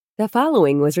The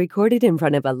following was recorded in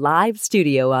front of a live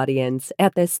studio audience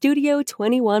at the Studio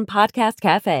 21 Podcast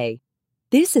Cafe.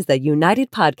 This is the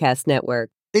United Podcast Network.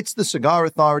 It's the Cigar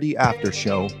Authority After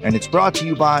Show, and it's brought to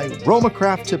you by Roma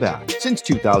Craft Tobacco. Since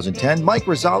 2010, Mike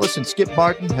Rosales and Skip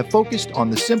Martin have focused on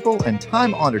the simple and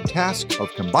time-honored task of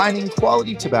combining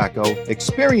quality tobacco,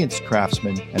 experienced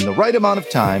craftsmen, and the right amount of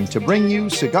time to bring you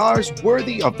cigars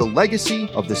worthy of the legacy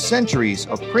of the centuries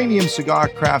of premium cigar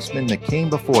craftsmen that came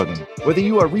before them. Whether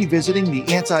you are revisiting the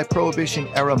anti-prohibition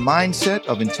era mindset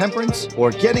of intemperance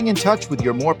or getting in touch with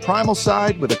your more primal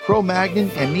side with a Cro-Magnon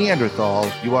and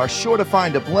Neanderthal, you are sure to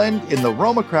find a blend in the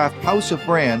Roma Craft house of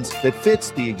brands that fits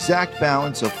the exact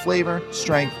balance of flavor,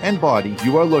 strength, and body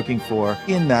you are looking for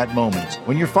in that moment.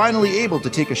 When you're finally able to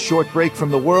take a short break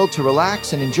from the world to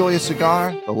relax and enjoy a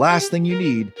cigar, the last thing you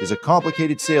need is a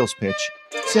complicated sales pitch.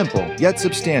 Simple, yet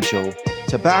substantial.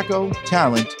 Tobacco,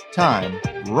 talent, time.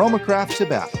 Roma Craft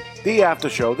Tobacco. The after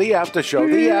show, the after show,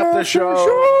 the after show.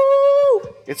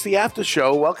 It's the after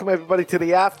show. Welcome, everybody, to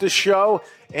the after show.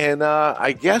 And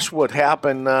I guess what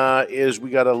happened is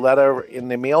we got a letter in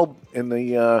the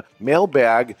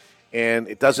mailbag, and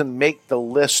it doesn't make the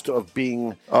list of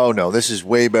being. Oh no, this is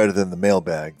way better than the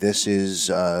mailbag. This is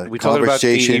we talking about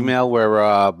the email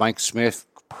where Mike Smith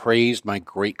praised my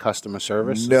great customer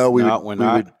service. No, we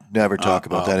would never talk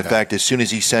about that. Okay. In fact, as soon as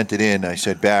he sent it in, I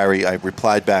said, Barry. I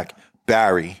replied back,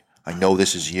 Barry. I know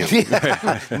this is you.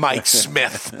 Mike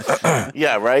Smith.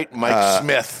 Yeah, right? Mike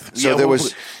Smith. So there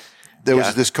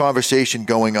was this conversation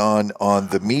going on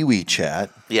the MeWe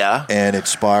chat. Yeah. And it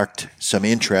sparked some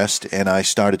interest, and I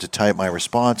started to type my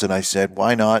response, and I said,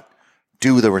 why not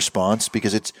do the response?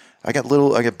 Because I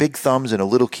got big thumbs and a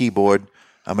little keyboard.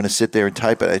 I'm going to sit there and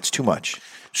type it. It's too much.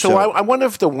 So I wonder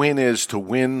if the win is to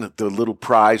win the little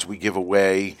prize we give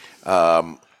away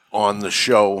on the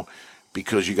show,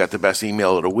 because you got the best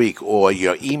email of the week, or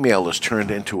your email is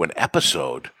turned into an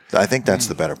episode. I think that's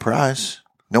the better prize.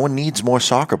 No one needs more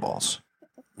soccer balls.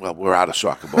 Well, we're out of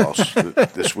soccer balls.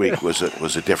 This week was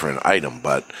a different item,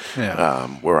 but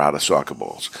we're out of soccer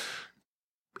balls.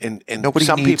 And nobody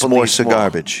some needs people more need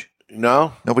cigarbage.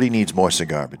 No? Nobody needs more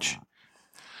cigarbage.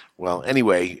 Well,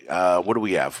 anyway, what do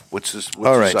we have? What's this?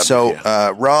 All right, so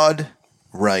Rod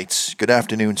writes, good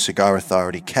afternoon, Cigar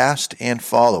Authority cast and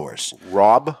followers.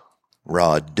 Rod.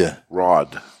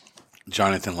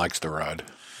 Jonathan likes the rod.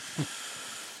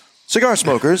 Cigar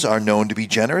smokers are known to be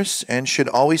generous and should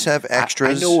always have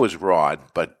extras. I knew it was Rod,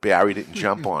 but Barry didn't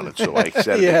jump on it, so I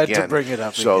said it again. You had to bring it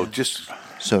up again.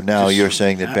 So now you're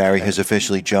saying that Barry has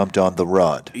officially jumped on the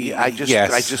rod. Yeah, I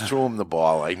just threw him the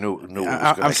ball. I knew it was going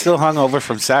to. I'm still hungover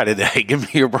from Saturday.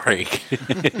 Give me a break.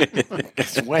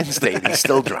 It's Wednesday and he's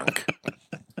still drunk.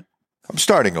 I'm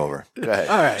starting over. Go ahead.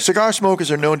 All right. Cigar smokers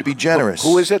are known to be generous.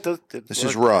 Who is it? This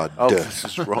is Rod. Oh, this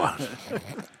is Rod.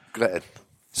 Go ahead.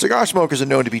 Cigar smokers are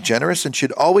known to be generous and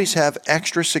should always have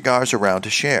extra cigars around to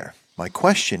share. My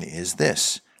question is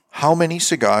this. How many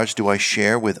cigars do I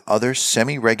share with other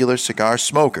semi-regular cigar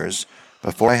smokers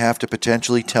before I have to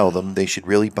potentially tell them they should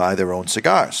really buy their own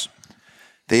cigars?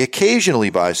 They occasionally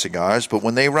buy cigars, but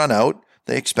when they run out,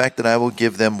 they expect that I will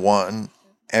give them one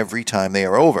every time they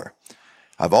are over.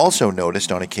 I've also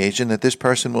noticed on occasion that this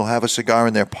person will have a cigar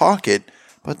in their pocket,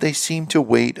 but they seem to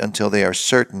wait until they are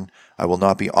certain I will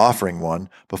not be offering one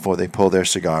before they pull their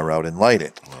cigar out and light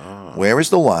it. Wow. Where is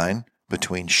the line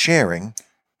between sharing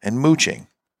and mooching?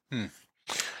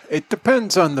 It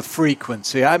depends on the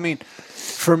frequency. I mean,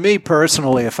 for me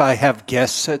personally, if I have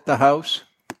guests at the house,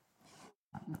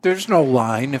 there's no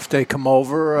line. If they come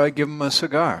over, I give them a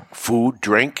cigar. Food,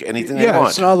 drink, anything they want. Yeah,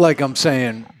 it's not like I'm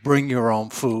saying bring your own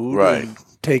food and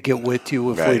take it with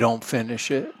you if we don't finish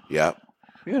it. Yeah.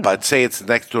 You know. But say it's the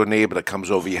next door neighbor that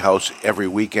comes over your house every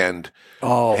weekend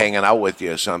hanging out with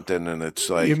you or something, and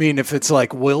it's like... You mean if it's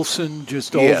like Wilson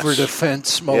just over the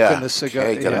fence smoking a cigar?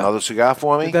 Hey, got another cigar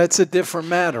for me? That's a different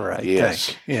matter, I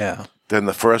think. Yeah. Then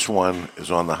the first one is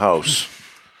on the house.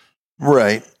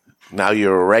 Right. Now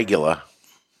you're a regular.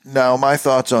 Now, my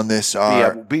thoughts on this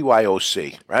are...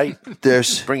 BYOC, right?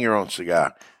 Bring your own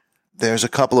cigar. There's a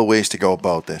couple of ways to go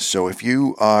about this. So if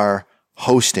you are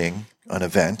hosting an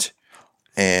event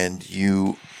and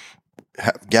you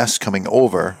have guests coming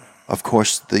over, of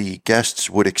course, the guests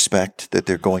would expect that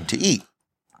they're going to eat,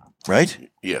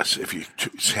 right? Yes, if you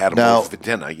had them over for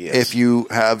dinner, yes. If you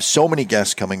have so many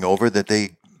guests coming over that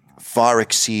they far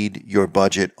exceed your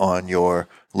budget on your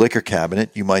liquor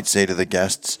cabinet, you might say to the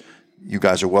guests, you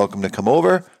guys are welcome to come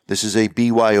over. This is a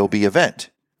BYOB event.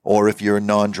 Or if you're a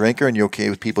non-drinker and you're okay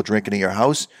with people drinking at your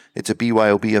house, it's a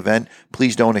BYOB event.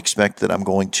 Please don't expect that I'm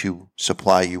going to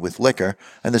supply you with liquor.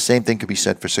 And the same thing could be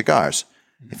said for cigars.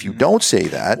 If you don't say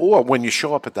that, or when you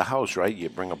show up at the house, right, you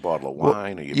bring a bottle of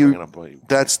wine, or you bring up.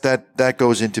 That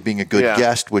goes into being a good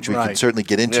guest, which we can certainly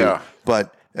get into. Yeah.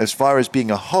 But as far as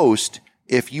being a host,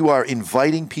 if you are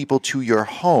inviting people to your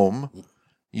home,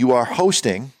 you are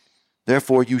hosting.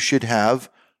 Therefore, you should have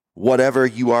whatever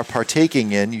you are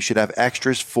partaking in. You should have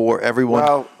extras for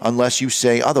everyone, unless you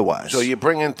say otherwise. So you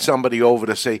bring in somebody over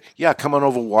to say, yeah, come on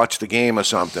over, watch the game or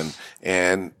something,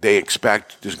 and they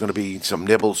expect there's going to be some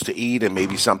nibbles to eat and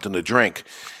maybe something to drink.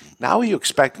 Now are you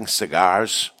expecting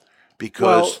cigars?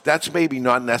 Because that's maybe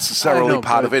not necessarily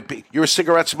part of it. You're a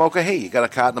cigarette smoker. Hey, you got a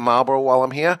carton of Marlboro while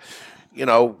I'm here? You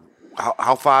know,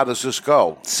 how far does this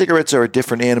go? Cigarettes are a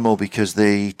different animal because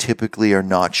they typically are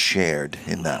not shared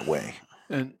in that way.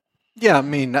 And yeah, I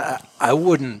mean, I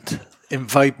wouldn't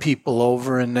invite people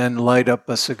over and then light up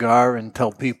a cigar and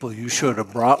tell people you should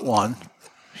have brought one.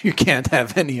 You can't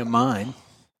have any of mine.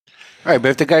 Right, but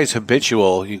if the guy's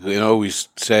habitual, you can always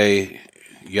say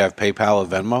you have PayPal or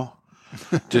Venmo.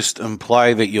 Just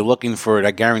imply that you're looking for it.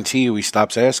 I guarantee you he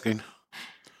stops asking.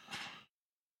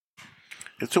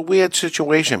 It's a weird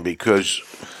situation because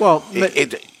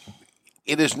it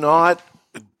is not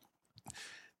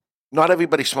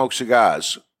everybody smokes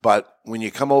cigars, but when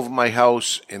you come over to my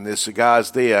house and there's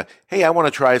cigars there, hey, I want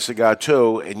to try a cigar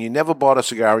too, and you never bought a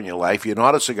cigar in your life, you're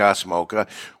not a cigar smoker.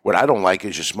 What I don't like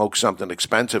is you smoke something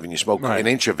expensive and you smoke an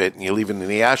inch of it and you leave it in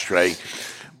the ashtray.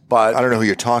 But I don't know who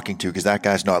you're talking to because that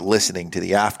guy's not listening to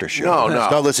the after show. No.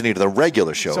 He's not listening to the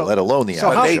regular show, let alone the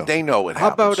after show. They know it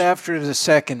How happens. about after the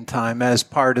second time, as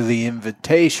part of the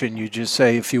invitation, you just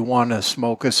say, if you want to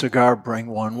smoke a cigar, bring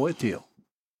one with you?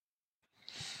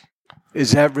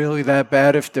 Is that really that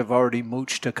bad if they've already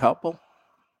mooched a couple?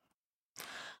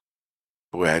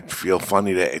 Boy, I'd feel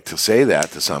funny to say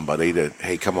that to somebody, that,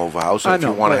 hey, come over the house if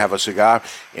you want to have a cigar.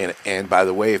 And by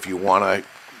the way, if you want to...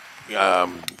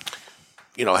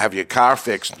 have your car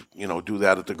fixed, do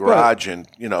that at the garage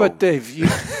But Dave,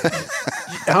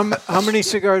 how many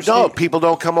cigars? No, people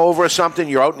don't come over or something.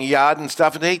 You're out in the yard and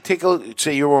stuff, and hey,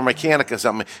 say you were a mechanic or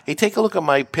something. Hey, take a look at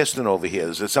my piston over here.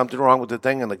 Is there something wrong with the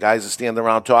thing? And the guys are standing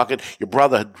around talking. Your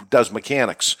brother does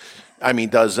mechanics.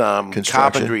 Does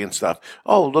carpentry and stuff.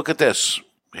 Oh, look at this.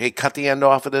 Hey, cut the end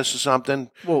off of this or something.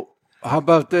 Well, how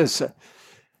about this?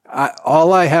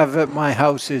 All I have at my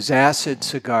house is acid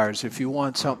cigars. If you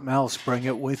want something else, bring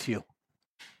it with you.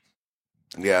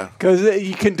 Yeah. Because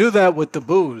you can do that with the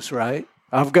booze, right?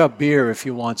 I've got beer. If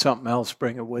you want something else,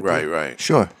 bring it with you. Right.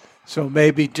 Sure. So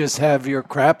maybe just have your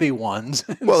crappy ones.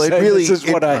 Well, this is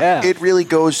what I have. It really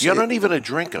goes... You're not even a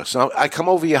drinker. So I come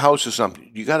over your house or something.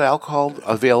 You got alcohol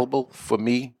available for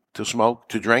me to smoke,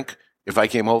 to drink, if I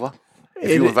came over?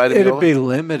 It'd be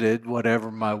limited, whatever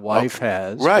my wife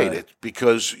has. Right, it's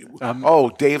because,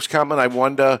 Dave's coming, I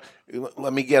wonder,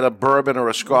 let me get a bourbon or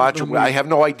a scotch. I have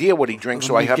no idea what he drinks,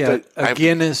 so I have to... A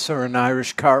Guinness or an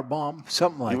Irish car bomb,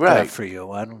 something like that for you,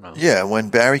 I don't know. Yeah, when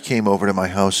Barry came over to my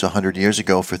house 100 years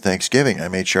ago for Thanksgiving, I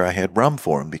made sure I had rum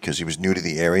for him because he was new to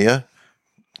the area.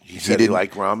 He said he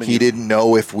liked rum. He didn't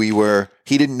know if we were...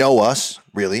 He didn't know us,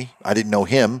 really. I didn't know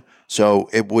him. So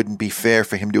it wouldn't be fair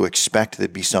for him to expect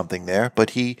there'd be something there.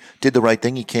 But he did the right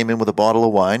thing. He came in with a bottle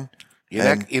of wine. Your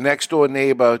next door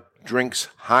neighbor drinks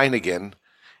Heineken,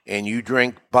 and you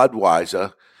drink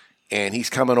Budweiser, and he's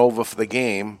coming over for the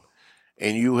game,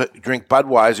 and you drink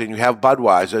Budweiser, and you have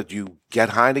Budweiser. Do you get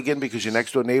Heineken because your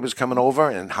next door neighbor's coming over?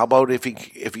 And how about if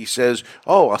he says,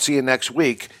 "Oh, I'll see you next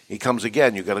week," he comes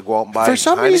again. You got to go out and buy. For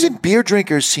some Heineken? reason, beer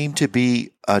drinkers seem to be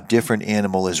a different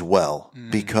animal as well.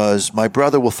 Because my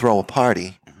brother will throw a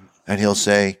party, and he'll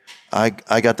say, "I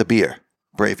got the beer.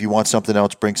 If you want something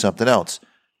else, bring something else."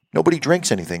 Nobody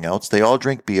drinks anything else. They all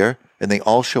drink beer, and they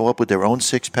all show up with their own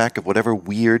six-pack of whatever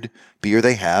weird beer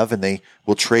they have, and they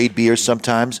will trade beers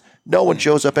sometimes. No one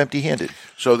shows up empty-handed.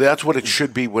 So that's what it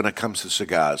should be when it comes to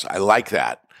cigars. I like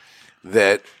that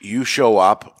you show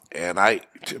up and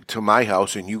to my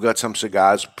house and you got some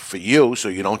cigars for you, so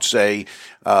you don't say,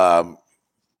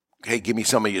 hey, give me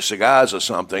some of your cigars or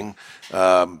something.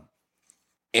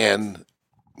 And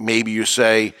maybe you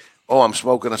say, oh, I'm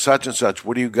smoking a such and such.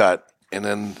 What do you got? And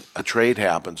then a trade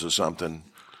happens or something.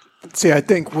 See, I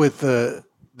think with the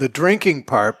drinking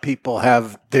part, people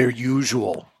have their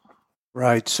usual,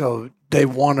 right? So they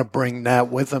want to bring that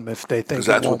with them if they think because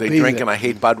that's what they drink, and I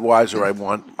hate Budweiser. I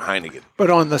want Heineken. But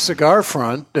on the cigar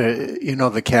front,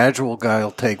 the casual guy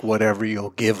will take whatever you'll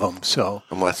give him. So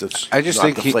unless it's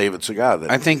flavored cigar, then.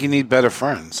 I think you need better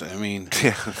friends. I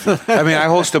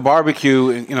host a barbecue,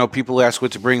 and people ask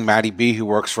what to bring. Matty B, who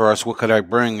works for us, what could I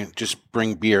bring? Just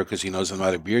bring beer because he knows I'm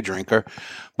not a beer drinker.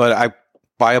 But I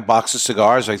buy a box of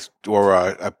cigars,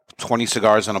 or 20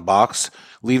 cigars in a box,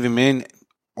 leave them in.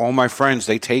 all my friends,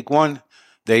 they take one,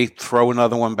 they throw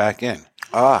another one back in.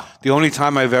 Ah. The only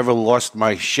time I've ever lost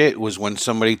my shit was when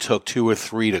somebody took 2 or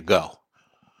 3 to go.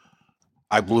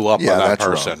 I blew up on that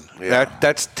person. Yeah.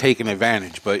 That's taking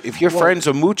advantage. But if your friends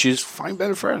are mooches, find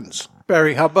better friends.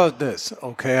 Barry, how about this?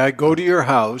 Okay, I go to your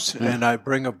house and I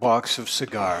bring a box of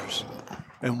cigars,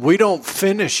 and we don't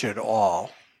finish it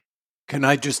all. Can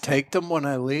I just take them when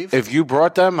I leave? If you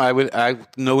brought them,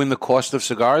 knowing the cost of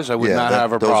cigars, I would not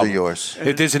have a problem. Those are yours.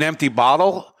 If there's an empty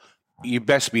bottle, you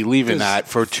best be leaving that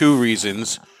for 2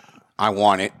 reasons. I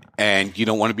want it, and you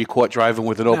don't want to be caught driving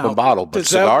with an open bottle. But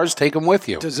cigars, take them with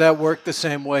you. Does that work the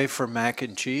same way for mac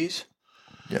and cheese?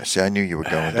 Yeah, see, I knew you were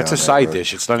going down That's a side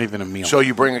dish. It's not even a meal. So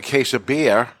you bring a case of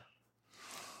beer,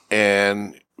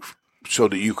 and so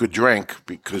that you could drink,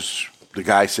 because the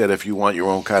guy said if you want your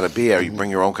own kind of beer, you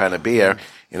bring your own kind of beer,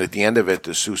 and at the end of it,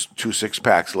 there's 2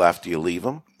 6-packs left. Do you leave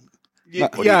them?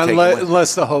 Yeah,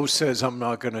 unless the host says, I'm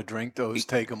not going to drink those,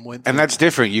 take them with you. And that's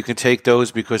different. You can take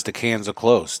those because the cans are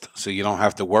closed, so you don't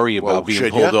have to worry about being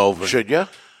pulled over. Should you?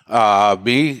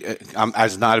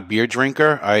 As not a beer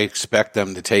drinker, I expect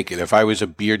them to take it. If I was a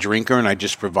beer drinker and I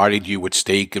just provided you with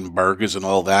steak and burgers and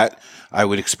all that, I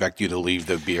would expect you to leave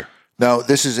the beer. Now,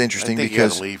 this is interesting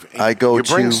because you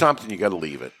bring something, you got to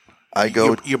leave it.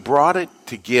 You brought it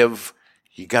to give,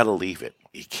 you got to leave it.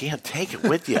 You can't take it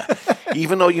with you,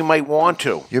 even though you might want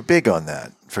to. You're big on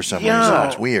that for some reason.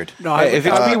 It's weird. No, if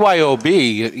it's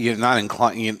BYOB, you're not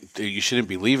inclined. You shouldn't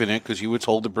be leaving it because you were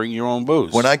told to bring your own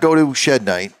booze. When I go to Shed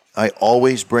Night, I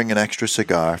always bring an extra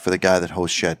cigar for the guy that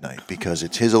hosts Shed Night because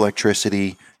it's his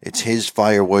electricity, it's his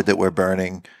firewood that we're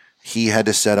burning. He had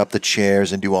to set up the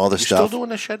chairs and do all the stuff. You're still doing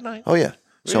the Shed Night? Oh, yeah. Really?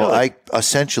 So I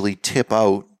essentially tip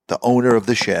out the owner of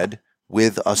the shed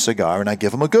with a cigar, and I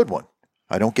give him a good one.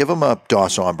 I don't give him a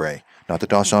Dos Hombre. Not that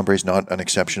Dos Hombre is not an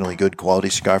exceptionally good quality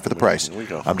cigar for the price.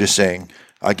 I'm just saying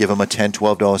I give him a $10,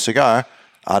 $12 cigar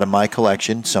out of my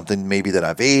collection, something maybe that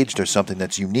I've aged or something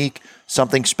that's unique,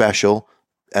 something special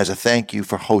as a thank you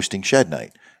for hosting Shed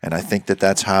Night. And I think that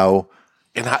that's how...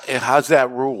 And how's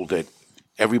that rule that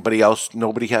everybody else,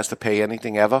 nobody has to pay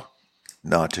anything ever?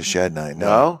 Not to Shed Night,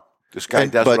 no. This guy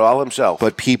does it all himself.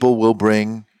 But people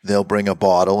they'll bring a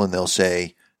bottle and they'll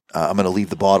say, I'm going to leave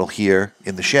the bottle here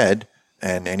in the shed,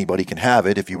 and anybody can have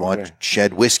it. If you want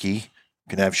shed whiskey, you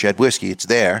can have shed whiskey. It's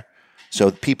there.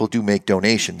 So people do make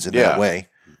donations in that way.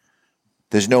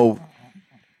 There's no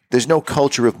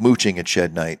culture of mooching at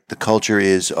Shed Night. The culture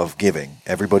is of giving.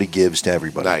 Everybody gives to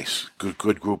everybody. Nice.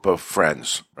 Good group of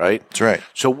friends, right? That's right.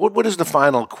 So what is the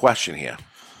final question here?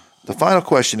 The final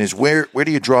question is where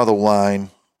do you draw the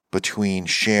line between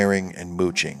sharing and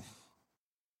mooching?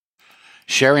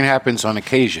 Sharing happens on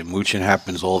occasion. Mooching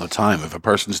happens all the time. If a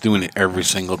person's doing it every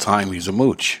single time, he's a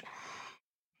mooch.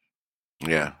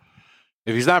 Yeah.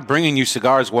 If he's not bringing you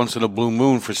cigars once in a blue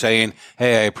moon for saying,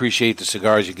 hey, I appreciate the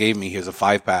cigars you gave me, here's a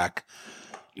 5-pack,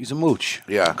 he's a mooch.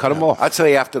 Yeah. Cut him off. I'd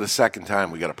say after the second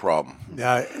time, we got a problem.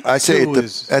 Yeah, I say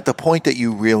at the point that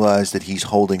you realize that he's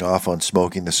holding off on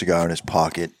smoking the cigar in his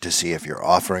pocket to see if you're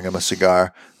offering him a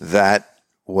cigar, that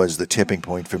was the tipping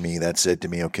point for me. That said to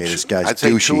me, okay, this guy's I'd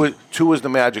say douchey. two is the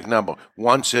magic number.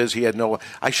 One says he had no...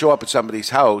 I show up at somebody's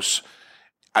house.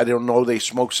 I didn't know they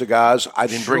smoked cigars. I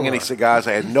didn't bring any cigars.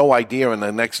 I had no idea. And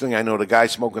the next thing I know, the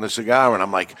guy's smoking a cigar. And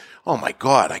I'm like, oh, my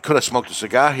God, I could have smoked a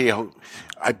cigar here.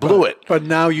 I blew it. But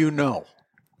now you know.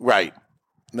 Right.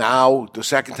 Now, the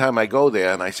second time I go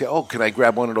there and I say, oh, can I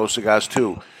grab one of those cigars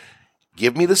too?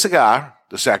 Give me the cigar,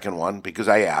 the second one, because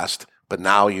I asked. But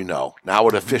now you know. Now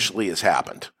it officially has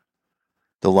happened.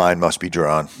 The line must be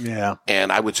drawn. Yeah.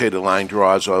 And I would say the line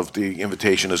draws of the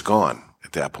invitation is gone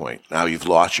at that point. Now you've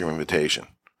lost your invitation.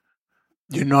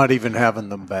 You're not even having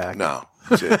them back. No.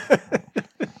 That's it.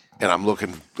 And I'm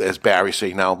looking, as Barry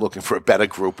said, now I'm looking for a better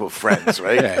group of friends,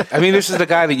 right? Yeah. I mean, this is the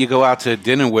guy that you go out to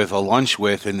dinner with or lunch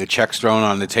with, and the check's thrown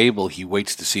on the table. He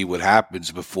waits to see what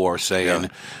happens before saying,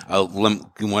 you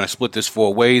want to split this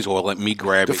 4 ways or let me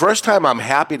grab it? The first time, I'm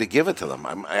happy to give it to them.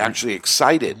 I'm actually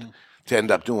excited to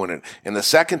end up doing it. And the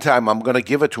second time, I'm going to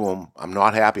give it to him. I'm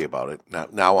not happy about it.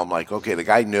 Now I'm like, okay, the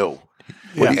guy knew.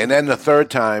 Yeah. And then the third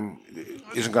time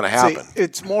isn't going to happen. See,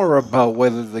 it's more about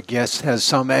whether the guest has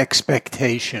some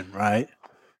expectation, right?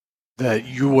 That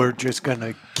you were just going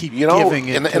to keep giving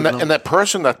it to them. And that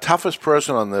person, the toughest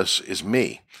person on this is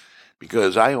me,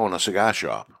 because I own a cigar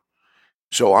shop.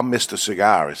 So I'm Mr.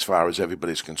 Cigar as far as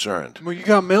everybody's concerned. Well, you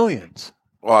got millions.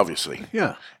 Obviously.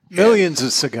 Yeah. Millions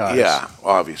of cigars. Yeah,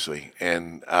 obviously.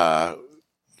 And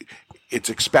it's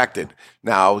expected.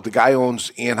 Now, the guy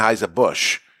owns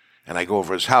Anheuser-Busch, and I go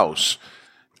over his house.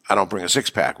 I don't bring a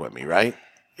 6-pack with me, right?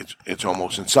 it's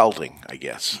almost insulting, I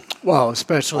guess. Well,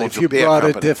 especially if you brought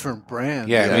a different brand.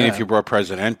 Yeah, I mean, if you brought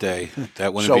Presidente,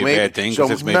 that wouldn't be a bad thing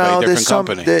because it's made by a different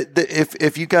company.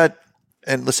 If you got,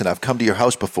 and listen, I've come to your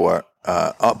house before.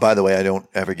 By the way, I don't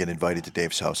ever get invited to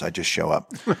Dave's house. I just show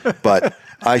up. But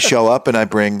I show up and I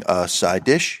bring a side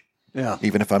dish. Yeah.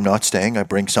 Even if I'm not staying, I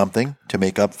bring something to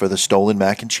make up for the stolen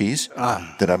mac and cheese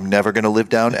that I'm never going to live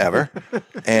down ever.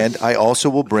 And I also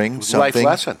will bring something.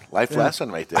 Life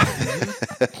lesson right there.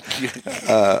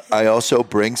 I also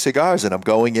bring cigars, and I'm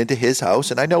going into his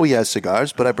house, and I know he has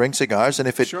cigars, but I bring cigars, and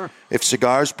if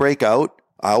cigars break out,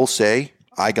 I will say,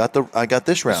 I got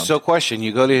this round. So, question: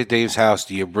 you go to Dave's house.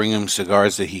 Do you bring him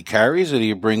cigars that he carries, or do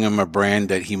you bring him a brand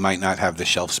that he might not have the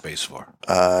shelf space for?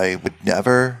 I would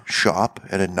never shop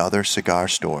at another cigar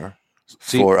store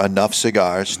for enough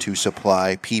cigars to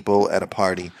supply people at a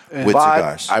party with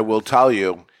cigars. I will tell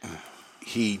you,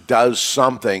 he does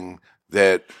something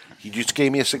that he just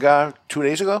gave me a cigar 2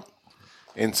 days ago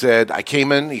and said, I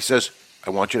came in, he says, I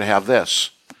want you to have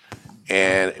this.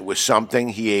 And it was something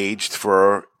he aged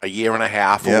for a year and a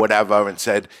half or whatever and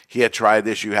said, here, try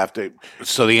this, you have to.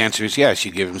 So the answer is yes.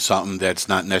 You give him something that's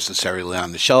not necessarily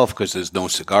on the shelf because there's no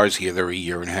cigars here. They're a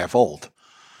year and a half old.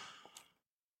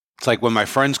 It's like when my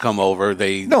friends come over,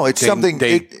 they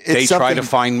try to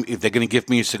find, if they're going to give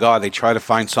me a cigar, they try to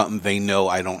find something they know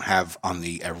I don't have on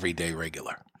the everyday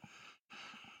regular.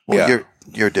 Well,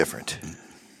 you're different.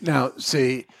 Now,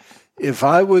 see, if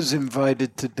I was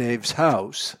invited to Dave's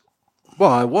house, well,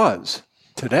 I was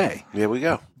today. There we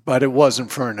go. But it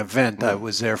wasn't for an event. I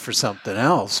was there for something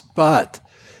else. But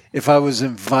if I was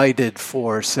invited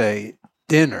for, say,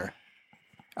 dinner,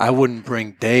 I wouldn't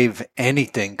bring Dave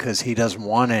anything because he doesn't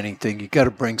want anything. You got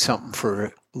to bring something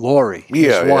for Lori,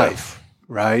 his wife,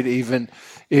 right? Even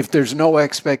if there's no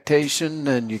expectation,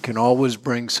 then you can always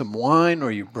bring some wine or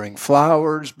you bring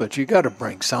flowers, but you got to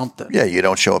bring something. Yeah, you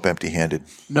don't show up empty-handed.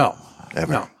 No.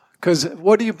 Ever. No. Because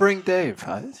what do you bring Dave?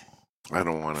 I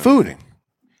don't want food. Anything.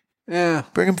 Yeah.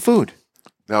 Bring him food.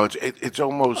 No, it's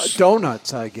almost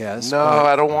donuts, I guess. No,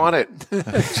 I don't want it.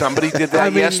 Somebody did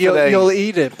that yesterday. You'll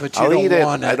eat it, but you don't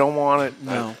want it. I don't want it.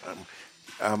 No.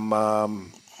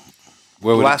 I'm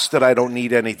blessed that I don't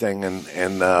need anything,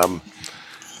 and I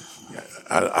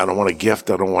don't want a gift.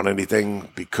 I don't want anything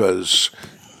because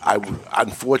I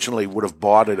unfortunately would have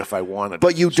bought it if I wanted it.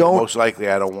 But you don't. Most likely,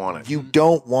 I don't want it. You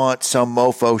don't want some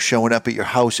mofo showing up at your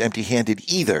house empty-handed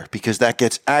either, because that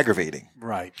gets aggravating.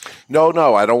 Right.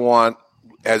 No, I don't want.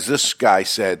 As this guy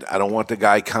said, I don't want the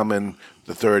guy coming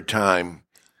the third time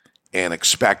and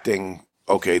expecting,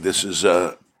 okay, this is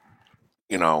this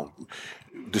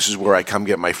is where I come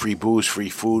get my free booze, free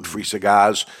food, free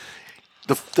cigars.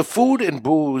 The food and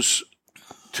booze,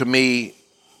 to me,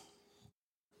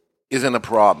 isn't a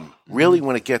problem, really,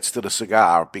 when it gets to the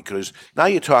cigar, because now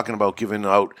you're talking about giving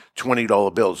out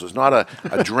 $20 bills. There's not a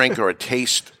drink or a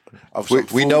taste of some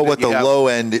food. We know what the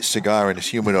low-end cigar in his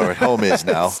humidor at home is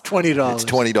now. It's $20. It's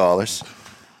 $20.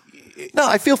 No,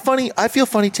 I feel funny. I feel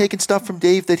funny taking stuff from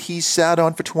Dave that he's sat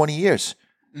on for 20 years.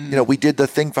 You know, we did the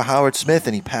thing for Howard Smith,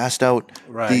 and he passed out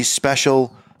these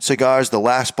special cigars, the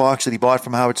last box that he bought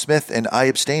from Howard Smith, and I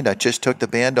abstained. I just took the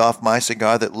band off my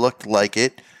cigar that looked like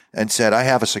it and said, I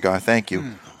have a cigar, thank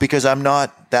you, because I'm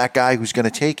not that guy who's going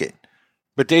to take it.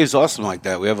 But Dave's awesome like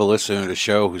that. We have a listener to the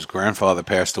show whose grandfather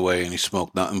passed away, and he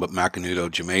smoked nothing but Macanudo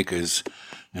Jamaicas.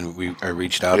 And I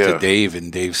reached out to Dave,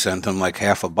 and Dave sent him like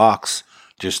half a box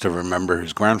just to remember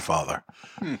his grandfather.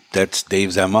 That's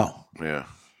Dave's MO. Yeah.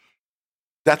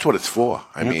 That's what it's for.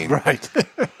 I mean, right.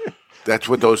 That's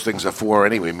what those things are for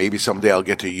anyway. Maybe someday I'll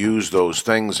get to use those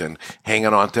things and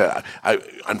hanging on to. I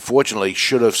unfortunately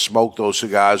should have smoked those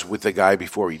cigars with the guy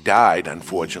before he died,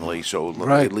 unfortunately. So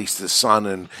at least his son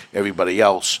and everybody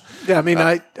else. Yeah, I mean,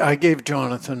 I gave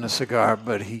Jonathan a cigar,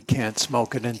 but he can't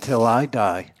smoke it until I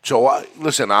die. So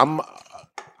listen,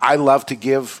 I love to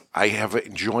give. I have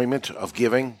enjoyment of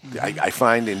giving. I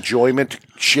find enjoyment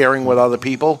sharing with other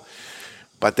people.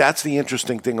 But that's the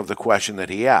interesting thing of the question that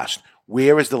he asked.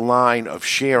 Where is the line of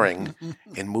sharing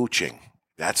and mooching?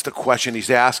 That's the question he's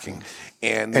asking.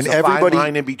 And there's a fine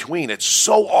line in between. It's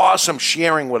so awesome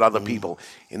sharing with other people.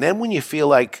 And then when you feel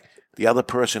like the other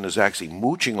person is actually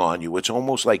mooching on you, it's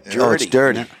almost like dirty. Oh, it's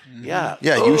dirty. Yeah.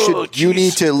 Yeah, you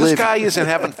need to live. This guy isn't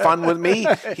having fun with me.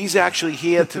 He's actually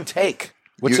here to take.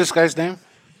 What's this guy's name?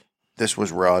 This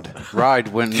was Rod. Rod,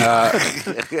 when now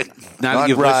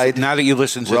that you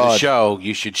listen to the show,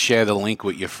 you should share the link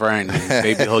with your friend, and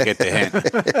maybe he'll get the hint.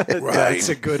 Right. That's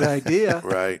a good idea.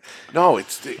 Right. No,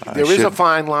 there is a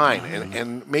fine line,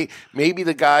 and maybe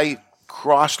the guy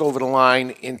crossed over the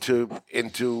line into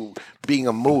being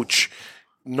a mooch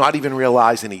not even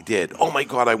realizing he did. Oh my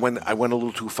God, I went a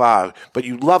little too far. But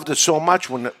you loved it so much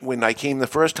when I came the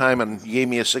first time and you gave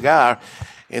me a cigar,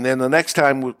 and then the next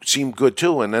time seemed good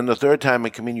too, and then the third time I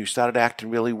come in, you started acting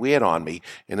really weird on me,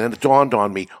 and then it dawned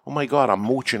on me, oh my God, I'm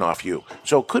mooching off you.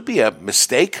 So it could be a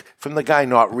mistake from the guy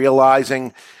not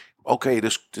realizing, okay,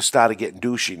 this started getting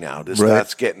douchey now. This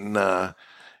starts getting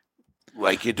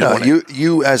like you're doing. No,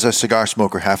 you as a cigar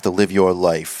smoker have to live your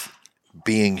life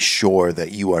being sure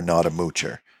that you are not a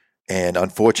moocher. And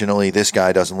unfortunately, this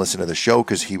guy doesn't listen to the show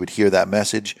because he would hear that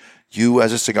message. You,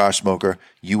 as a cigar smoker,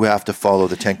 you have to follow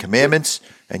the 10 Commandments,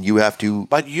 and you have to...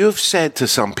 But you've said to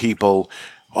some people,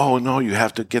 oh, no, you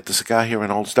have to get the cigar here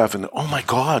and all stuff. And, oh, my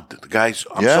God, the guys,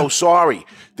 I'm so sorry.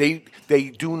 They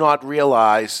do not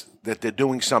realize that they're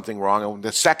doing something wrong. And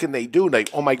the second they do,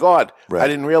 oh, my God, I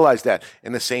didn't realize that.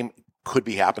 And the same could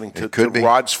be happening to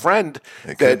Rod's friend.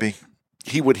 It could be.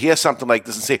 He would hear something like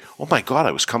this and say, oh, my God,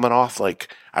 I was coming off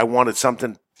like I wanted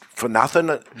something for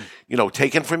nothing,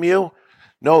 taken from you.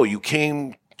 No, you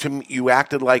came to me, you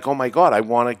acted like, oh, my God, I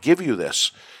want to give you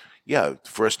this. Yeah,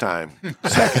 first time,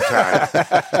 second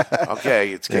time.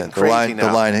 Okay, it's getting crazy now.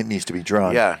 The line needs to be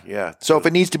drawn. Yeah. So if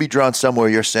it needs to be drawn somewhere,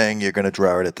 you're saying you're going to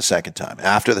draw it at the second time,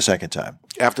 after the second time.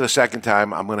 After the second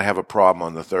time, I'm going to have a problem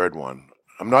on the third one.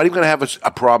 I'm not even going to have a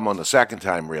problem on the second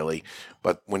time, really.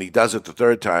 But when he does it the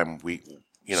third time,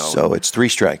 So it's 3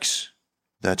 strikes.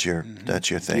 That's your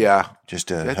thing. Yeah. Just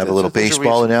to have a little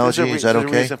baseball analogy. Is that okay?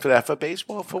 There's a reason for that, for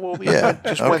baseball, for what we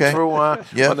just went through on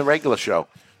the regular show.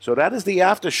 So that is the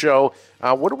after show.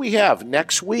 What do we have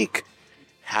next week?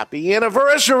 Happy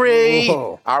anniversary!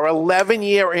 Whoa. Our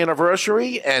 11-year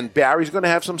anniversary, and Barry's going to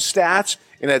have some stats,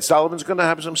 and Ed Sullivan's going to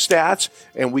have some stats,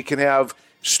 and we can have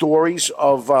stories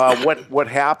of what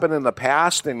happened in the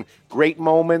past, and great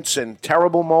moments and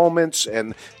terrible moments,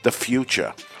 and the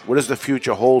future. What does the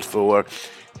future hold for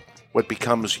what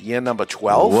becomes year number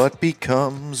 12? What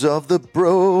becomes of the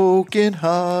broken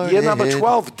heart? Year number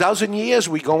 12, dozen years,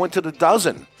 we go into the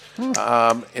dozen.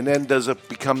 And then does it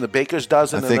become the baker's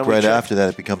dozen? I think right after that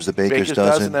it becomes the baker's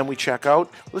dozen. And then we check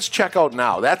out. Let's check out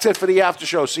now. That's it for the after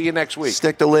show. See you next week.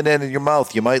 Stick the lid end in your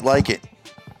mouth. You might like it.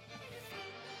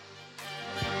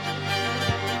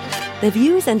 The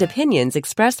views and opinions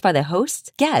expressed by the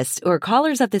hosts, guests, or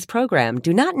callers of this program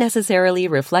do not necessarily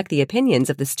reflect the opinions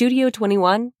of the Studio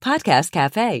 21 Podcast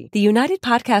Cafe, the United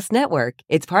Podcast Network,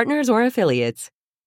 its partners, or affiliates.